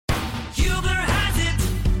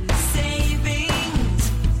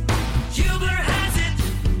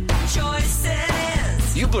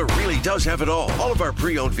does have it all. All of our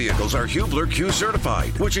pre-owned vehicles are Hubler Q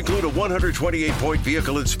certified, which include a 128-point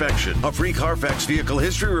vehicle inspection, a free Carfax vehicle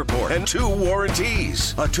history report, and 2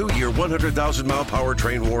 warranties. A 2-year, 100,000-mile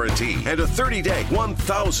powertrain warranty, and a 30-day,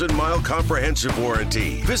 1,000-mile comprehensive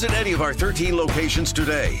warranty. Visit any of our 13 locations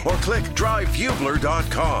today, or click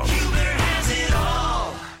drivehubler.com. Hubler has it all.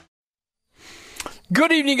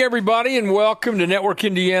 Good evening, everybody, and welcome to Network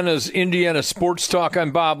Indiana's Indiana Sports Talk.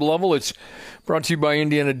 I'm Bob Lovell. It's brought to you by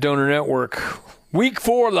Indiana Donor Network. Week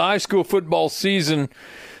 4 of the high school football season,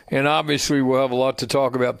 and obviously we'll have a lot to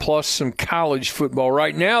talk about, plus some college football.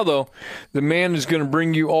 Right now, though, the man is going to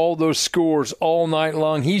bring you all those scores all night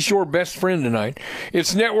long. He's your best friend tonight.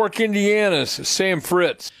 It's Network Indiana's Sam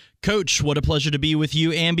Fritz. Coach, what a pleasure to be with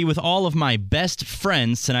you and be with all of my best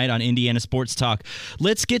friends tonight on Indiana Sports Talk.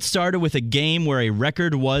 Let's get started with a game where a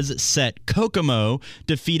record was set. Kokomo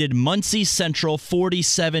defeated Muncie Central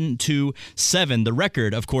 47-7. The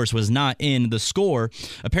record, of course, was not in the score.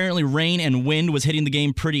 Apparently, rain and wind was hitting the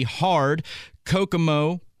game pretty hard.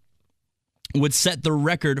 Kokomo would set the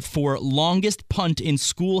record for longest punt in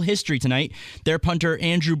school history tonight. Their punter,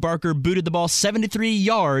 Andrew Barker, booted the ball 73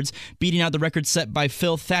 yards, beating out the record set by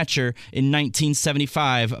Phil Thatcher in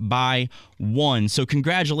 1975 by 1. So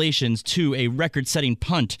congratulations to a record-setting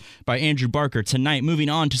punt by Andrew Barker tonight. Moving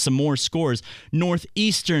on to some more scores.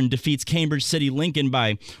 Northeastern defeats Cambridge City Lincoln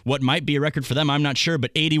by what might be a record for them, I'm not sure,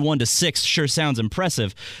 but 81-6 sure sounds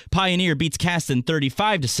impressive. Pioneer beats Caston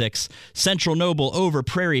 35-6. Central Noble over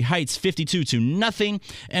Prairie Heights 52-0.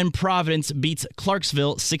 And Providence beats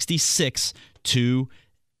Clarksville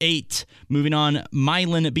 66-8. Moving on,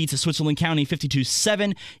 Milan beats Switzerland County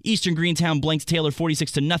 52-7. Eastern Greentown blanks Taylor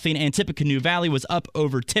 46-0. And Tippecanoe Valley was up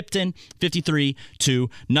over Tipton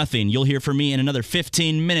 53-0. You'll hear from me in another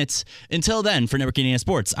 15 minutes. Until then, for Network Indiana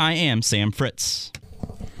Sports, I am Sam Fritz.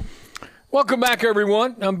 Welcome back,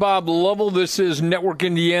 everyone. I'm Bob Lovell. This is Network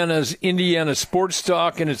Indiana's Indiana Sports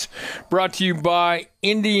Talk, and it's brought to you by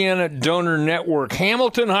Indiana Donor Network.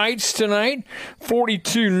 Hamilton Heights tonight,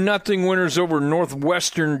 42-0 winners over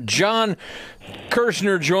Northwestern. John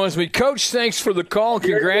Kirschner joins me. Coach, thanks for the call.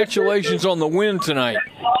 Congratulations on the win tonight.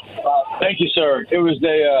 Thank you, sir. It was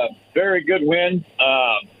a very good win.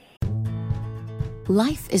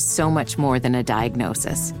 Life is so much more than a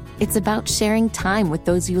diagnosis. It's about sharing time with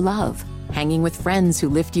those you love, hanging with friends who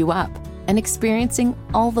lift you up, and experiencing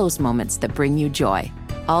all those moments that bring you joy.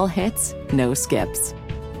 All hits, no skips.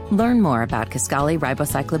 Learn more about Kisqali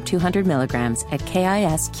Ribociclib 200 milligrams at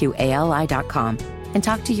KISQALI.com and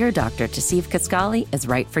talk to your doctor to see if Kisqali is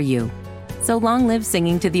right for you. So long live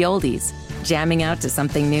singing to the oldies, jamming out to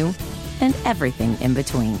something new, and everything in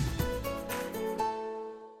between.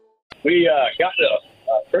 We got a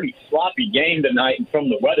pretty sloppy game tonight, and from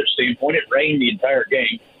the weather standpoint, it rained the entire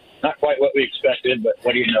game. Not quite what we expected, but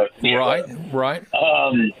what do you know? Right.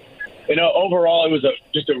 Overall, it was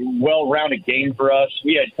just a well-rounded game for us.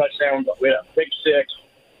 We had touchdowns. We had a pick six.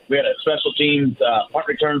 We had a special teams punt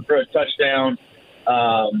return for a touchdown.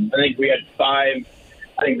 I think we had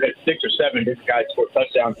 6 or 7 different guys score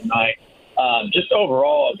touchdowns tonight. Just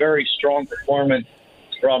overall, a very strong performance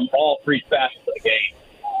from all 3 facets of the game.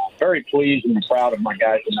 Very pleased and proud of my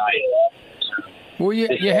guys tonight. Well,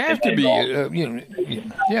 you have to be.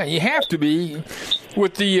 You have to be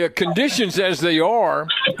with the conditions as they are.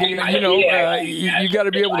 You got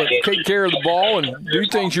to be able to take care of the ball and do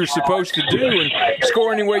things you're supposed to do and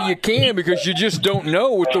score any way you can because you just don't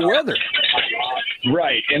know with the weather.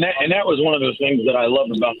 Right, and that was one of those things that I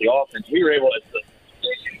loved about the offense. We were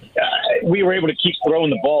able to keep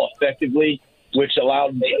throwing the ball effectively, which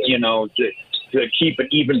allowed to keep an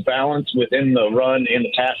even balance within the run and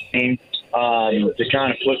the pass game. To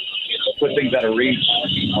kind of put things out of reach,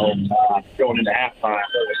 going into halftime.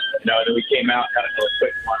 Then we came out kind of a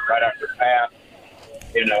quick one right after the pass,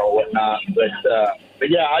 whatnot. But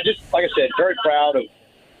yeah, like I said, very proud of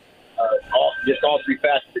all 3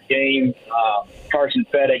 facets of the game. Carson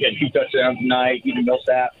Fettig had 2 touchdowns tonight. Even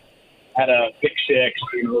Millsap had a pick 6.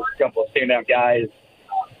 A couple of standout guys.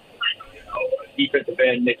 Defensive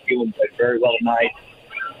end Nick Phelan played very well tonight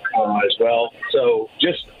as well. So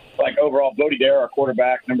just like overall, Bodie Dare, our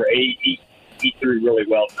quarterback, number 8, he threw really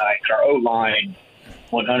well tonight. Our O-line,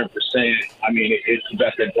 100%. I mean, it's the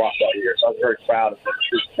best they've blocked all year. So I was very proud of the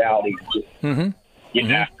physicality.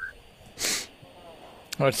 Getting after it.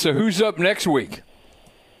 All right, so who's up next week?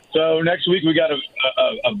 So next week we got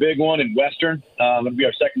a big one in Western. It'll be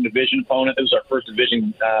our second division opponent. This is our first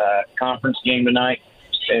division conference game tonight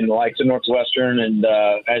in the likes of Northwestern. And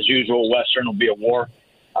as usual, Western will be a war.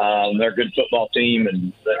 They're a good football team,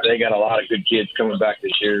 and they got a lot of good kids coming back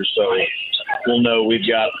this year. So we'll know we've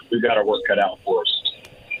got our work cut out for us.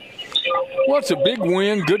 Well, it's a big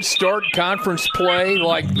win. Good start, conference play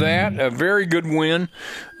like that. A very good win.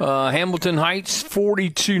 Hamilton Heights,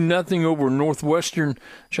 42-0 over Northwestern.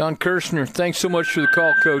 John Kirschner, thanks so much for the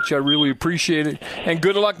call, Coach. I really appreciate it. And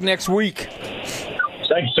good luck next week.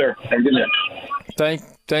 Thanks, sir. Have a good night.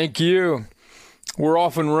 Thank you. We're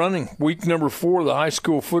off and running. Week number 4 of the high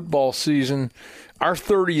school football season. Our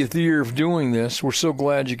 30th year of doing this. We're so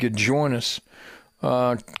glad you could join us.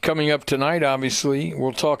 Coming up tonight, obviously,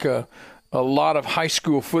 we'll talk a lot of high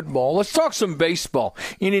school football. Let's talk some baseball.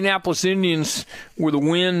 Indianapolis Indians with a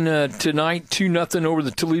win tonight, 2-0 over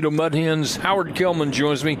the Toledo Mud Hens. Howard Kellman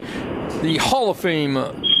joins me, the Hall of Fame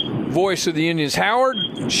voice of the Indians. Howard,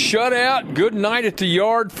 shutout. Good night at the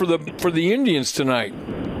yard for the Indians tonight.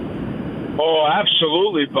 Oh,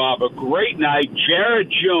 absolutely, Bob. A great night. Jared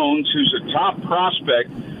Jones, who's a top prospect,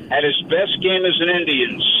 had his best game as an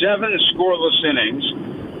Indian, 7 scoreless innings.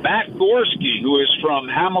 Matt Gorski, who is from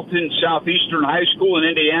Hamilton Southeastern High School and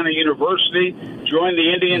Indiana University, joined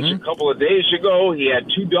the Indians a couple of days ago. He had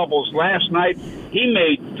 2 doubles last night. He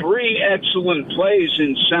made 3 excellent plays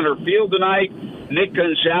in center field tonight. Nick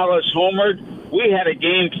Gonzalez homered. We had a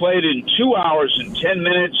game played in 2 hours and 10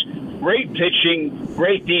 minutes. Great pitching,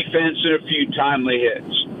 great defense, and a few timely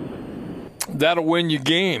hits. That'll win you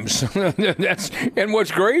games. And what's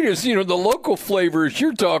great is, the local flavors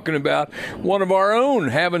you're talking about, one of our own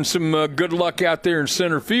having some good luck out there in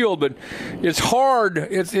center field. But it's hard.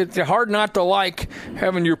 It's hard not to like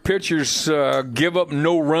having your pitchers give up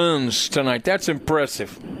no runs tonight. That's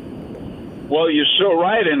impressive. Well, you're so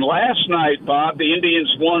right. And last night, Bob, the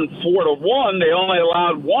Indians won 4-1. They only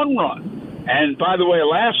allowed 1 run. And by the way,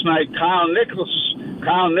 last night, Kyle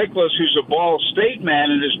Nicholas, who's a Ball State man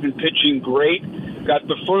and has been pitching great, got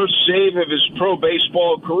the first save of his pro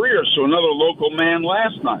baseball career. So another local man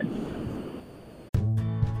last night.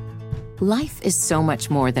 Life is so much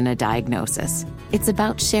more than a diagnosis. It's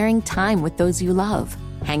about sharing time with those you love,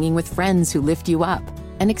 hanging with friends who lift you up,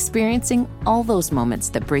 and experiencing all those moments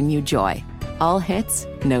that bring you joy. All hits,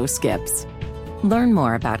 no skips. Learn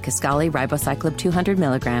more about Kisqali Ribociclib 200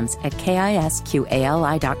 milligrams at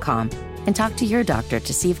KISQALI.com and talk to your doctor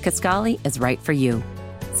to see if Kisqali is right for you.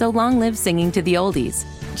 So long live singing to the oldies,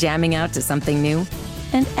 jamming out to something new,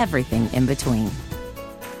 and everything in between.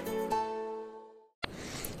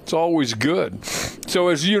 It's always good. So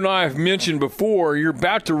as you and I have mentioned before, you're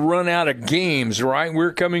about to run out of games, right?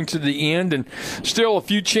 We're coming to the end, and still a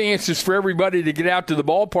few chances for everybody to get out to the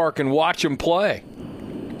ballpark and watch them play.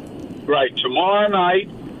 Right. Tomorrow night,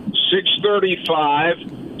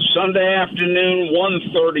 6:35. Sunday afternoon,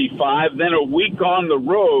 1:35. Then a week on the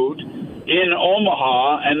road in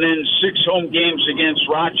Omaha, and then 6 home games against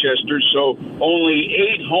Rochester. So only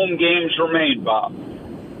 8 home games remain, Bob.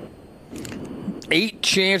 8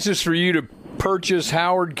 chances for you to purchase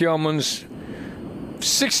Howard Kellman's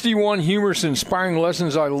 61 Humorous Inspiring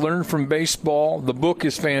Lessons I Learned from Baseball. The book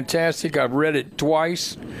is fantastic. I've read it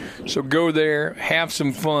twice. So go there, have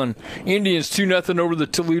some fun. Indians 2-0 over the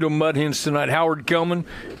Toledo Mud Hens tonight. Howard Kellman,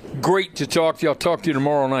 great to talk to you. I'll talk to you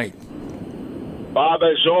tomorrow night. Bob,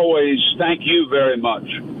 as always, thank you very much.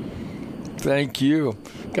 Thank you.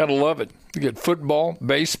 Gotta love it. You get football,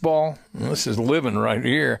 baseball. This is living right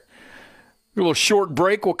here. A little short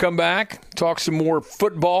break. We'll come back, talk some more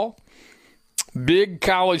football. Big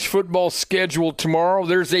college football schedule tomorrow.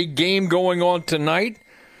 There's a game going on tonight.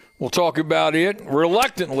 We'll talk about it,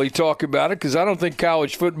 reluctantly talk about it, because I don't think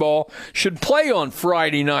college football should play on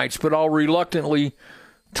Friday nights, but I'll reluctantly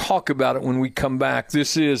talk about it when we come back.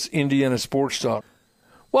 This is Indiana Sports Talk.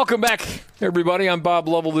 Welcome back, everybody. I'm Bob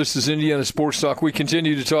Lovell. This is Indiana Sports Talk. We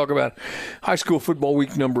continue to talk about high school football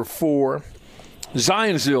week number 4.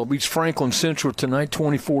 Zionsville beats Franklin Central tonight,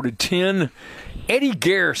 24-10. Eddie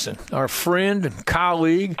Garrison, our friend and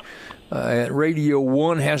colleague at Radio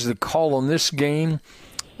 1, has the call on this game.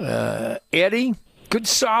 Eddie, good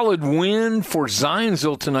solid win for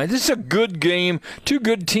Zionsville tonight. This is a good game. 2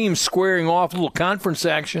 good teams squaring off, a little conference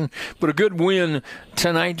action, but a good win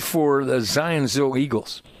tonight for the Zionsville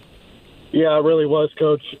Eagles. Yeah, it really was,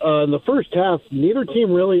 Coach. In the first half, neither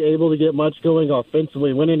team really able to get much going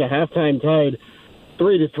offensively. Went into halftime tied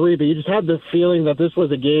 3-3, but you just had this feeling that this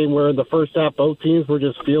was a game where in the first half both teams were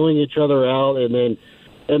just feeling each other out, and then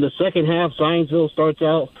in the second half, Zionsville starts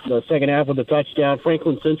out the second half with a touchdown.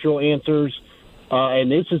 Franklin Central answers, and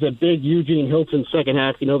this is a big Eugene Hilton second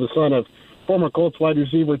half, the son of former Colts wide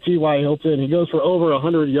receiver T.Y. Hilton. He goes for over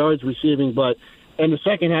 100 yards receiving, but in the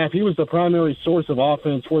second half, he was the primary source of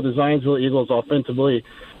offense for the Zionsville Eagles offensively.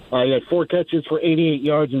 He had 4 catches for 88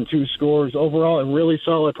 yards and 2 scores. Overall, a really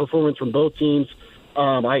solid performance from both teams.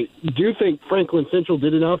 I do think Franklin Central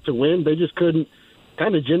did enough to win. They just couldn't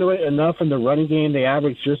kind of generate enough in the running game. They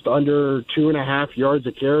averaged just under 2.5 yards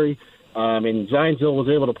a carry. And Zionsville was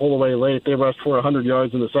able to pull away late. They rushed for 100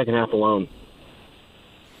 yards in the second half alone.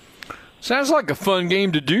 Sounds like a fun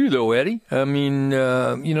game to do, though, Eddie. I mean,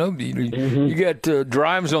 you got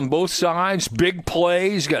drives on both sides, big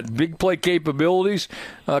plays, got big play capabilities.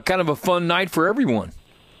 Kind of a fun night for everyone.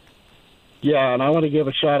 Yeah, and I want to give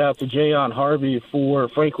a shout-out to Jayon Harvey for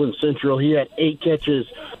Franklin Central. He had 8 catches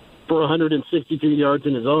for 162 yards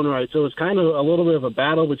in his own right. So it's kind of a little bit of a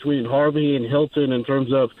battle between Harvey and Hilton in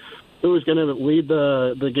terms of who was going to lead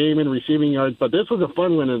the game in receiving yards. But this was a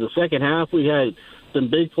fun one. In the second half, we had some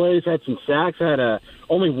big plays, had some sacks, had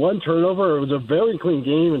only one turnover. It was a very clean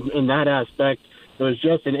game in that aspect. It was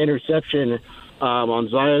just an interception on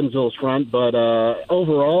Zionsville's front. But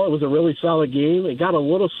overall, it was a really solid game. It got a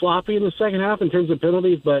little sloppy in the second half in terms of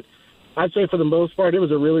penalties, but I'd say for the most part, it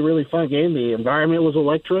was a really, really fun game. The environment was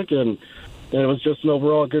electric, and it was just an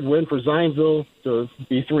overall good win for Zionsville to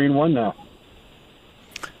be 3-1 now.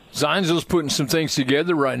 Zionsville's putting some things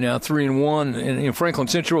together right now, 3-1, and Franklin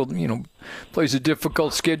Central, plays a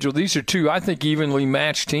difficult schedule. These are two, I think, evenly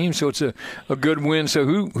matched teams, so it's a good win. So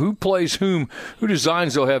who plays whom? Who does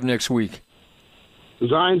Zionsville have next week?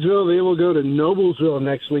 Zionsville, they will go to Noblesville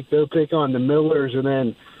next week. They'll take on the Millers, and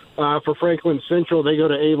then for Franklin Central, they go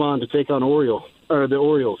to Avon to take on the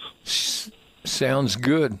Orioles. Sounds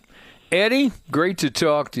good. Eddie, great to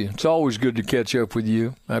talk to you. It's always good to catch up with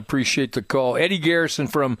you. I appreciate the call. Eddie Garrison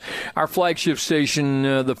from our flagship station,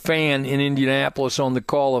 The Fan in Indianapolis, on the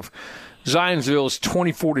call of Zionsville's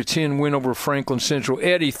 24-10 win over Franklin Central.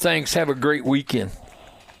 Eddie, thanks. Have a great weekend.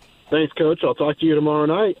 Thanks, Coach. I'll talk to you tomorrow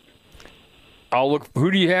night. I'll look.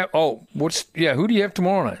 Who do you have? Who do you have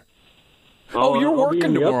tomorrow night? You're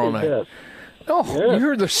working tomorrow night. Yes.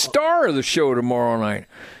 You're the star of the show tomorrow night.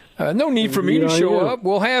 No need for me to show up.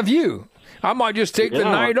 We'll have you. I might just take the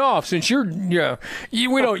night off since you're. We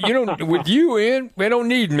don't. With you in, they don't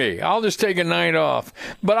need me. I'll just take a night off.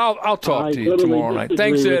 But I'll talk to you tomorrow night.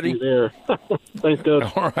 Thanks, Eddie. Thanks,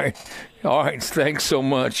 Coach. All right. Thanks so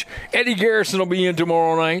much. Eddie Garrison will be in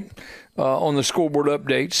tomorrow night on the scoreboard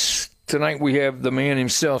updates. Tonight we have the man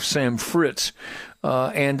himself, Sam Fritz,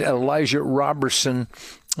 and Elijah Robertson,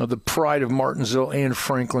 the pride of Martinsville and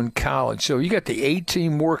Franklin College. So you got the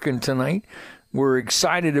A-team working tonight. We're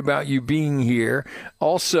excited about you being here.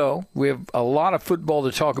 Also, we have a lot of football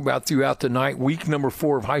to talk about throughout the night. Week number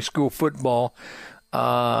 4 of high school football.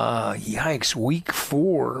 Yikes, week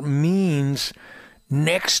 4 means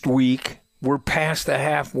next week we're past the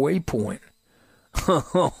halfway point.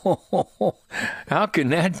 How can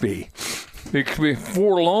that be?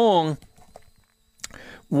 Before long,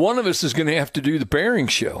 one of us is going to have to do the pairing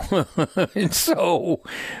show. And so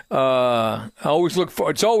I always look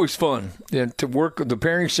for, it's always fun to work with the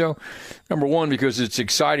pairing show. Number one, because it's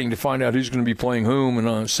exciting to find out who's going to be playing whom.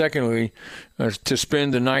 And secondly, to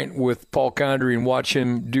spend the night with Paul Condry and watch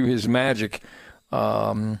him do his magic.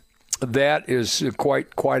 That is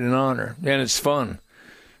quite an honor, and it's fun.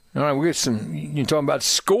 All right, we got some, you're talking about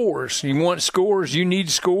scores. You want scores? You need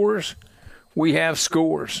scores? We have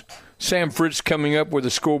scores. Sam Fritz coming up with a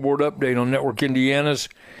scoreboard update on Network Indiana's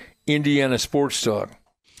Indiana Sports Talk.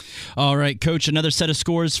 All right, Coach, another set of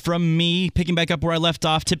scores from me. Picking back up where I left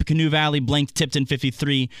off, Tippecanoe Valley blanked Tipton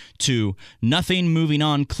 53-0. Moving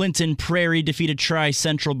on, Clinton Prairie defeated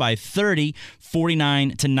Tri-Central by 30,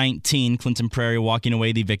 49-19. Clinton Prairie walking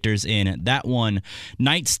away the victors in that one.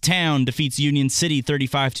 Knightstown defeats Union City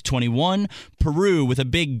 35-21. Peru with a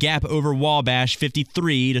big gap over Wabash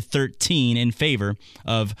 53-13 in favor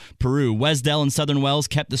of Peru. Wesdell and Southern Wells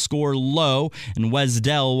kept the score low, and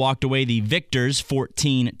Wesdell walked away the victors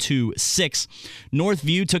 14-6.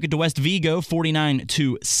 Northview took it to West Vigo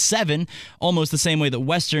 49-7, almost the same way that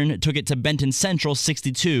Western took it to Benton Central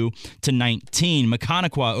 62-19.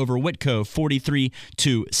 Mechaniqua over Whitco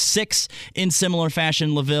 43-6. In similar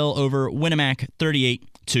fashion, LaVille over Winnemac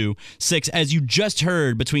 38-6. As you just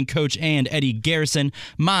heard between Coach and Eddie Garrison,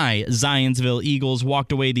 my Zionsville Eagles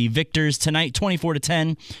walked away the victors tonight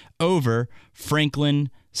 24-10 over Franklin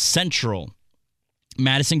Central.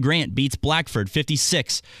 Madison Grant beats Blackford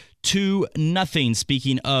 56-0.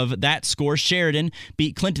 Speaking of that score, Sheridan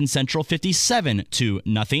beat Clinton Central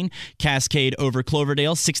 57-0. Cascade over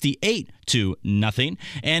Cloverdale 68-0.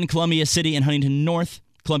 And Columbia City and Huntington North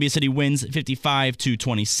Columbia City wins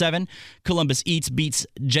 55-27. Columbus Eats beats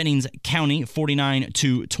Jennings County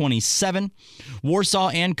 49-27. Warsaw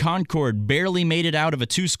and Concord barely made it out of a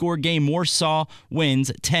 2-score game. Warsaw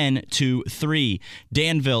wins 10-3.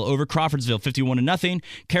 Danville over Crawfordsville 51-0.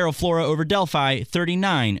 Carroll Flora over Delphi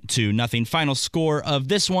 39-0. Final score of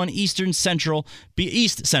this one: East Central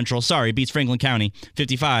beats Franklin County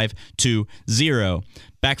 55-0.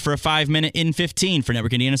 Back for a 5-minute in 15 for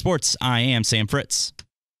Network Indiana Sports. I am Sam Fritz.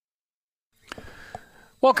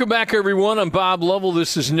 Welcome back, everyone. I'm Bob Lovell.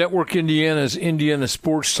 This is Network Indiana's Indiana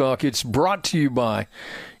Sports Talk. It's brought to you by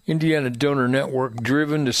Indiana Donor Network,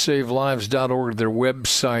 driven to savelives.org, their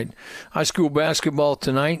website. High school basketball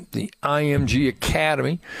tonight. The IMG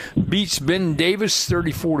Academy beats Ben Davis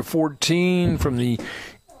 34-14 from the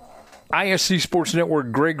ISC Sports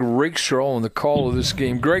Network. Greg Rakestraw on the call of this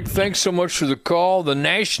game. Greg, thanks so much for the call. The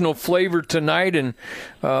national flavor tonight, and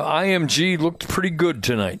IMG looked pretty good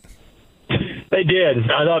tonight. They did.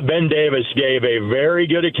 I thought Ben Davis gave a very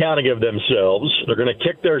good accounting of themselves. They're going to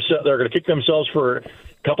kick themselves for a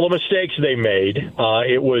couple of mistakes they made.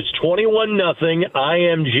 It was 21-0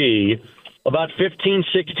 IMG about 15,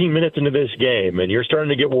 16 minutes into this game, and you're starting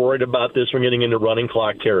to get worried about this one getting into running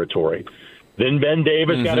clock territory. Then Ben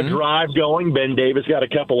Davis got a drive going. Ben Davis got a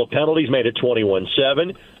couple of penalties, made it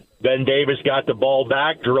 21-7. Ben Davis got the ball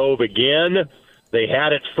back, drove again. They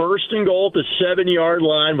had it first and goal at the 7-yard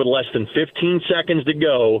line with less than 15 seconds to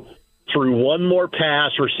go. Through one more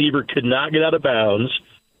pass, receiver could not get out of bounds.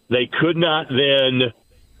 They could not then,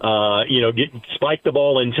 spike the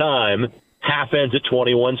ball in time. Half ends at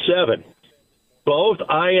 21-7. Both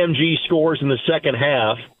IMG scores in the second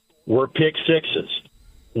half were pick sixes.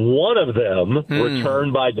 One of them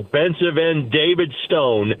returned by defensive end David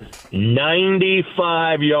Stone,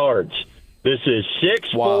 95 yards. This is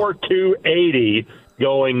 6'4", 280,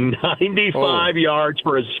 going 95 yards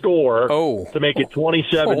for a score to make it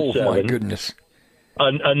 27-7. Oh, my goodness.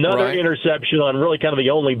 Another interception on really kind of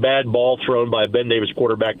the only bad ball thrown by Ben Davis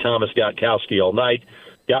quarterback Thomas Gotkowski all night.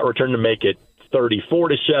 Got returned to make it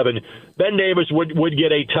 34-7. Ben Davis would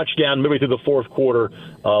get a touchdown maybe through the fourth quarter,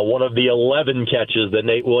 one of the 11 catches that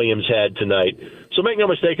Nate Williams had tonight. So make no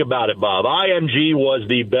mistake about it, Bob. IMG was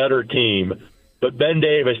the better team, but Ben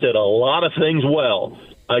Davis did a lot of things well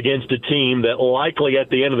against a team that likely at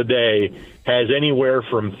the end of the day has anywhere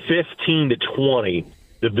from 15 to 20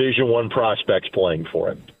 Division I prospects playing for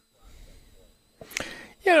him.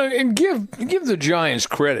 And give the Giants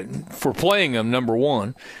credit for playing them, number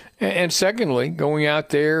one. And secondly, going out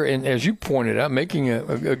there and, as you pointed out, making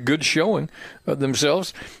a good showing of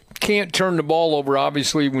themselves. Can't turn the ball over,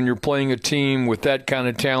 obviously, when you're playing a team with that kind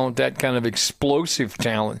of talent, that kind of explosive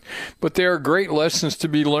talent. But there are great lessons to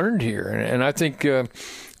be learned here. And I think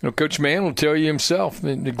Coach Mann will tell you himself,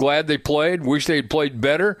 glad they played, wish they had played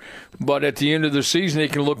better. But at the end of the season, they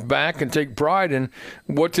can look back and take pride in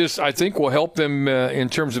what this, I think, will help them in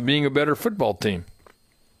terms of being a better football team.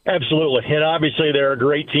 Absolutely. And obviously there are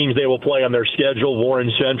great teams they will play on their schedule.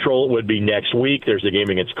 Warren Central would be next week. There's a game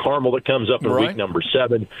against Carmel that comes up in week number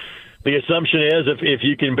 7. The assumption is if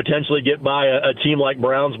you can potentially get by a team like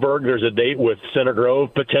Brownsburg, there's a date with Center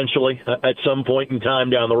Grove potentially at some point in time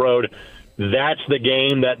down the road. That's the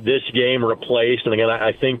game that this game replaced. And again,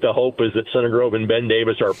 I think the hope is that Center Grove and Ben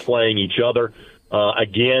Davis are playing each other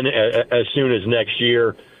again as soon as next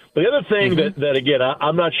year. But the other thing that again,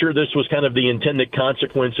 I'm not sure this was kind of the intended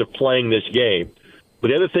consequence of playing this game. But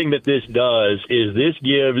the other thing that this does is this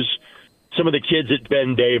gives some of the kids at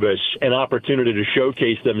Ben Davis an opportunity to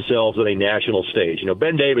showcase themselves at a national stage.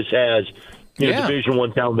 Ben Davis has Division I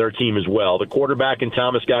talent on their team as well. The quarterback in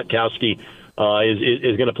Thomas Gotkowski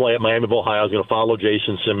is going to play at Miami of Ohio. Is going to follow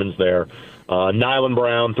Jason Simmons there. Nyland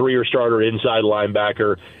Brown, 3-year starter, inside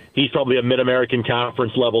linebacker. He's probably a Mid-American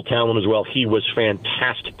Conference level talent as well. He was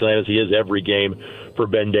fantastic tonight, as he is every game for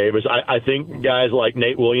Ben Davis. I think guys like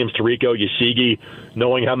Nate Williams, Tariko Yasigi,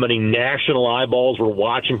 knowing how many national eyeballs were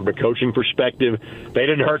watching from a coaching perspective, they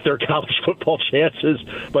didn't hurt their college football chances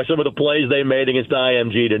by some of the plays they made against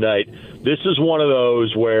IMG tonight. This is one of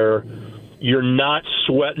those where you're not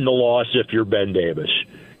sweating the loss if you're Ben Davis.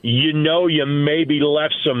 You maybe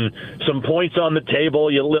left some points on the table.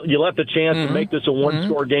 You left the chance to make this a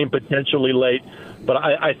one-score game potentially late. But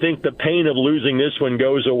I think the pain of losing this one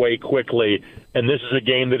goes away quickly, and this is a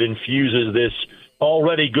game that infuses this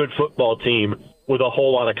already good football team with a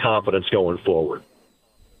whole lot of confidence going forward.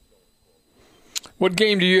 What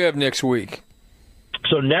game do you have next week?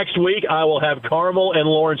 So next week I will have Carmel and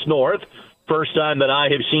Lawrence North. First time that I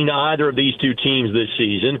have seen either of these two teams this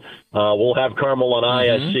season. We'll have Carmel on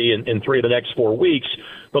ISC in 3 of the next 4 weeks.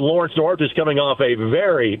 But Lawrence North is coming off a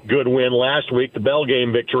very good win last week, the Bell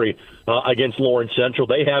game victory against Lawrence Central.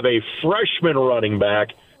 They have a freshman running back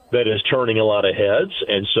that is turning a lot of heads.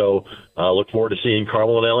 And so look forward to seeing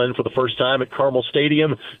Carmel and LN for the first time at Carmel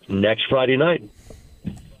Stadium next Friday night.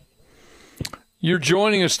 You're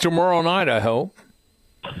joining us tomorrow night, I hope.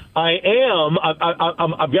 I am.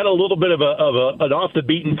 I've got a little bit of an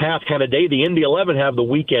off-the-beaten-path kind of day. The Indy 11 have the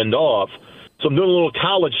weekend off. So I'm doing a little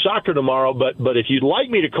college soccer tomorrow. But if you'd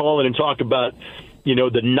like me to call in and talk about,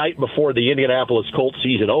 the night before the Indianapolis Colts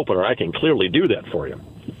season opener, I can clearly do that for you.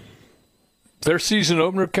 Their season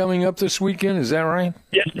opener coming up this weekend, is that right?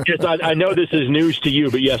 Yes, I know this is news to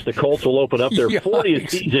you, but yes, the Colts will open up their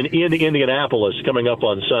 40th season in Indianapolis coming up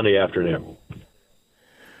on Sunday afternoon.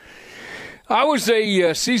 I was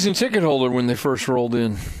a season ticket holder when they first rolled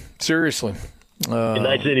in. Seriously. In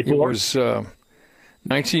 1984? It was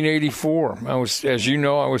 1984. I was, as you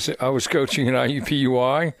know, I was coaching at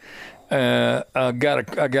IUPUI. I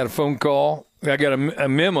got a phone call. I got a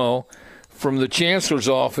memo from the chancellor's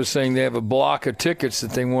office saying they have a block of tickets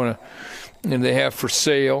that they want to, and they have for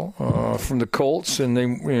sale from the Colts, and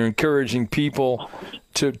they're encouraging people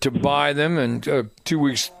to buy them. And 2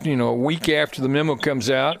 weeks, a week after the memo comes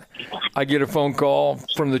out, I get a phone call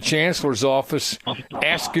from the chancellor's office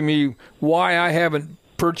asking me why I haven't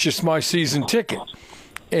purchased my season ticket.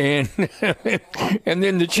 And and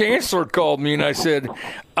then the chancellor called me, and I said,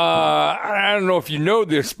 I don't know if you know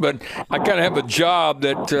this, but I kind of have a job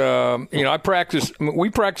that, we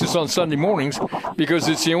practice on Sunday mornings because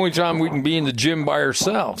it's the only time we can be in the gym by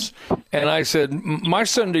ourselves. And I said, my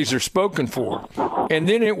Sundays are spoken for. And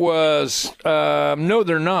then it was, no,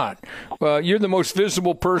 they're not. You're the most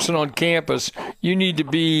visible person on campus. You need to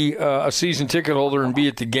be a season ticket holder and be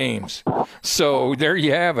at the games. So there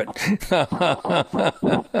you have it.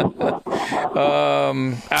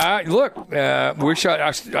 I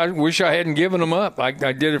wish I hadn't given them up. I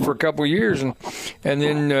did it for a couple of years and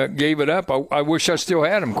then gave it up. I wish I still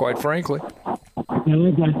had them, quite frankly. And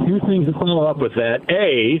I've got 2 things to follow up with that.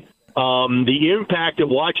 A, the impact that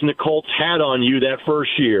watching the Colts had on you that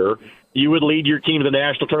first year. You would lead your team to the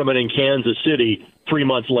national tournament in Kansas City 3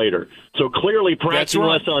 months later. So clearly practicing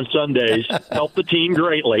less on Sundays helped the team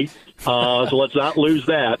greatly. So let's not lose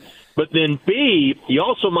that. But then B, you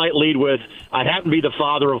also might lead with, I happen to be the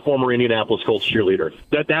father of a former Indianapolis Colts cheerleader.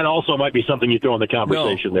 That also might be something you throw in the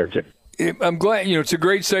conversation there, too. I'm glad, it's a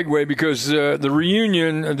great segue because the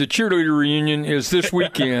reunion, the cheerleader reunion is this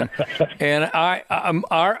weekend. And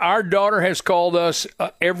our daughter has called us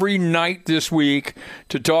every night this week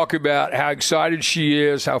to talk about how excited she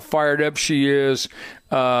is, how fired up she is.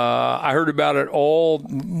 I heard about it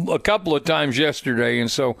a couple of times yesterday.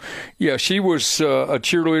 And so, yeah, she was a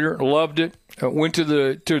cheerleader, loved it. Went to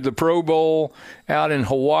the Pro Bowl out in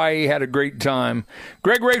Hawaii, had a great time.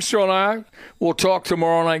 Greg Rakestraw and I will talk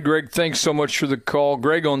tomorrow night. Greg, thanks so much for the call.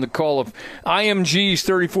 Greg on the call of IMG's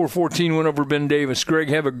 34-14 win over Ben Davis. Greg,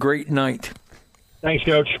 have a great night. Thanks,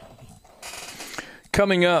 Coach.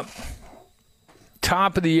 Coming up,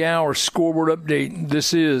 top of the hour scoreboard update.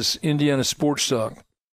 This is Indiana Sports Talk.